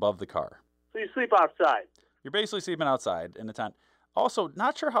tent above the car. So you sleep outside? You're basically sleeping outside in a tent. Also,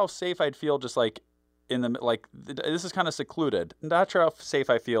 not sure how safe I'd feel just like this is kind of secluded. Not sure how safe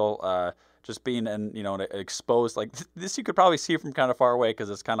I feel just being exposed like this. You could probably see from kind of far away because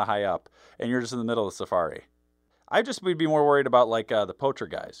it's kind of high up, and you're just in the middle of the safari. I just would be more worried about like the poacher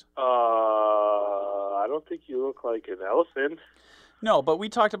guys. I don't think you look like an elephant. No, but we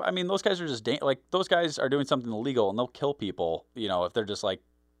talked about. I mean, those guys are just those guys are doing something illegal, and they'll kill people. If they're just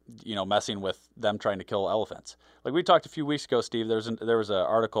messing with them trying to kill elephants. Like we talked a few weeks ago, Steve. There was an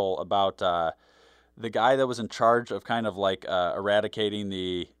article about the guy that was in charge of kind of like eradicating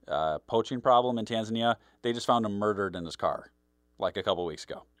the poaching problem in Tanzania. They just found him murdered in his car, like a couple weeks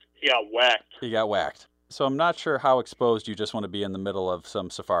ago. He got whacked. So I'm not sure how exposed you just want to be in the middle of some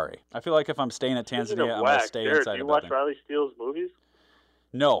safari. I feel like if I'm staying at Tanzania, I'm going to stay inside a building. Do you watch Riley Steele's movies?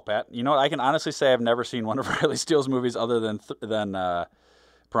 No, Pat. You know what? I can honestly say I've never seen one of Riley Steele's movies other than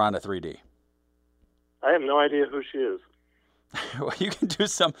Piranha 3D. I have no idea who she is. Well, you can do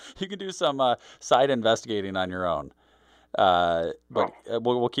some side investigating on your own, but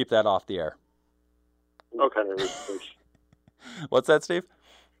we'll keep that off the air. What kind of research? What's that, Steve?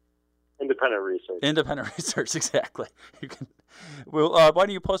 Independent research. Independent research, exactly. You can. Well, why don't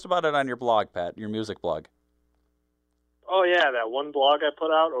you post about it on your blog, Pat? Your music blog. Oh yeah, that one blog I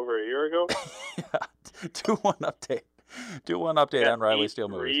put out over a year ago. Yeah, do one update on Riley Steele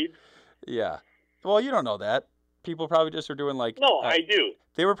movies. Read? Yeah. Well, you don't know that. People probably just are doing like. No, I do.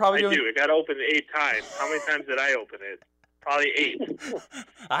 They were probably doing. I do. It got opened 8 times. How many times did I open it? Probably 8.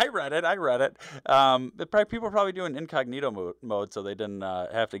 I read it. People were probably doing incognito mode, so they didn't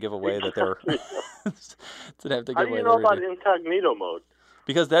have to give away that they were. Didn't have to give How do you know about incognito mode?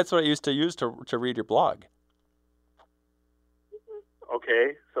 Because that's what I used to use to read your blog.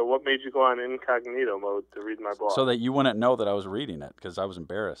 Okay, so what made you go on incognito mode to read my blog? So that you wouldn't know that I was reading it, because I was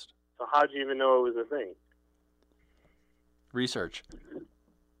embarrassed. So how did you even know it was a thing? Research.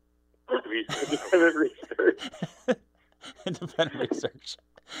 Independent research. Independent research.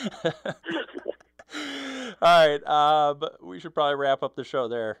 All right, we should probably wrap up the show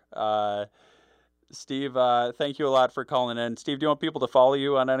there. Steve, thank you a lot for calling in. Steve, do you want people to follow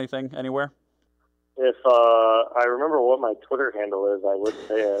you on anything, anywhere? If I remember what my Twitter handle is, I would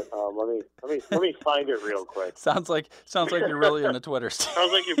say it. Let me find it real quick. Sounds like you're really into Twitter.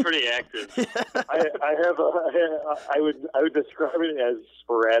 Sounds like you're pretty active. I would describe it as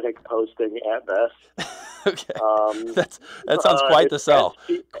sporadic posting at best. Okay. That sounds quite the sell.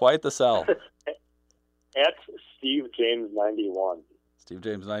 Quite the sell. At Steve James 91. Steve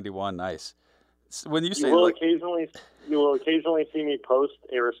James 91, nice. When you say you will occasionally see me post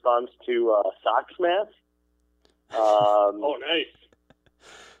a response to Sox Math. Oh, nice.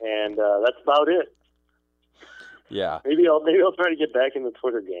 And that's about it. Yeah. Maybe I'll try to get back in the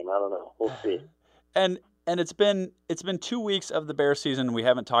Twitter game. I don't know. We'll see. And it's been 2 weeks of the Bears season. We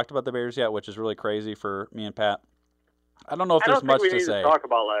haven't talked about the Bears yet, which is really crazy for me and Pat. I don't know if there's much to say. I don't think we need to talk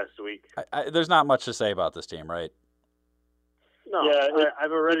about last week. There's not much to say about this team, right? No, yeah,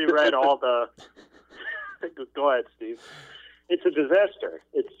 I've already read all the. Go ahead, Steve. It's a disaster.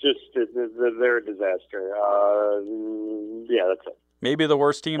 It's just they're a disaster. Yeah, that's it. Maybe the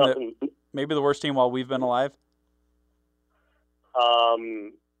worst team while we've been alive.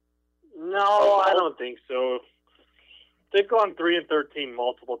 No, I don't think so. They've gone 3-13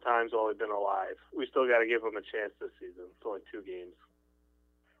 multiple times while we've been alive. We still got to give them a chance this season. It's only 2 games.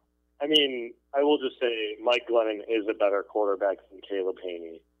 I mean, I will just say Mike Glennon is a better quarterback than Caleb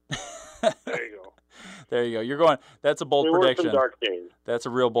Haney. There you go. There you go. You're going. That's a bold prediction. There were some dark days. That's a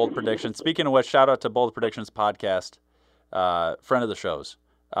real bold prediction. Speaking of which, shout out to Bold Predictions podcast, friend of the shows.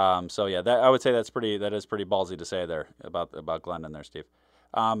 So yeah, I would say that is pretty ballsy to say there about Glennon there, Steve.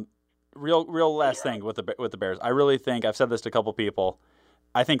 Real last thing with the Bears. I really think I've said this to a couple people.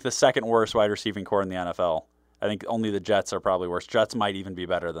 I think the second worst wide receiving core in the NFL. I think only the Jets are probably worse. Jets might even be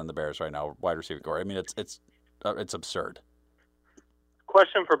better than the Bears right now, wide receiving core. I mean, it's absurd.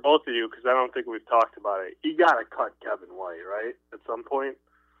 Question for both of you, because I don't think we've talked about it. You got to cut Kevin White, right? At some point.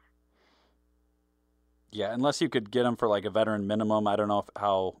 Yeah, unless you could get him for like a veteran minimum. I don't know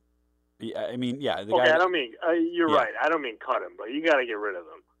how. I mean, yeah. Okay, I don't mean you're right. I don't mean cut him, but you got to get rid of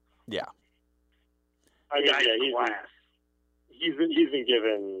him. Yeah. I mean, he's been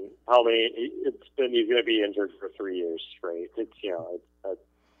given how many? He's going to be injured for 3 years straight. It's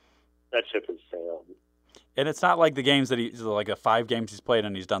that ship has sailed. And it's not like the games that he's like the 5 games he's played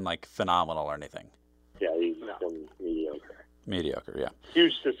and he's done like phenomenal or anything. Yeah, he's been mediocre. Mediocre, yeah.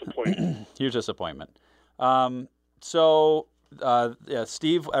 Huge disappointment. Huge disappointment. Yeah,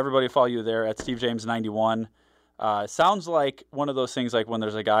 Steve, everybody follow you there at Steve James 91. Sounds like one of those things like when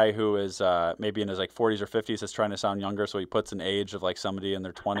there's a guy who is maybe in his like 40s or 50s that's trying to sound younger, so he puts an age of like somebody in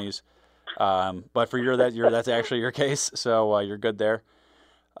their 20s. But for that's actually your case, so you're good there.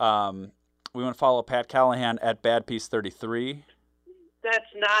 We want to follow Pat Callahan at BadPiece33. That's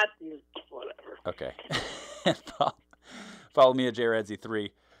not whatever. Okay. Follow me at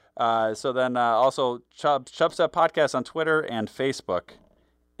JRadzy3. So then also Chubstep Podcast on Twitter and Facebook.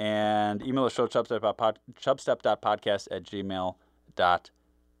 And email the show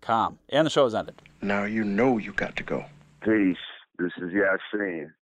chubstep.podcast@gmail.com. And the show is ended. Now you know you got to go. Peace. This is Yasin.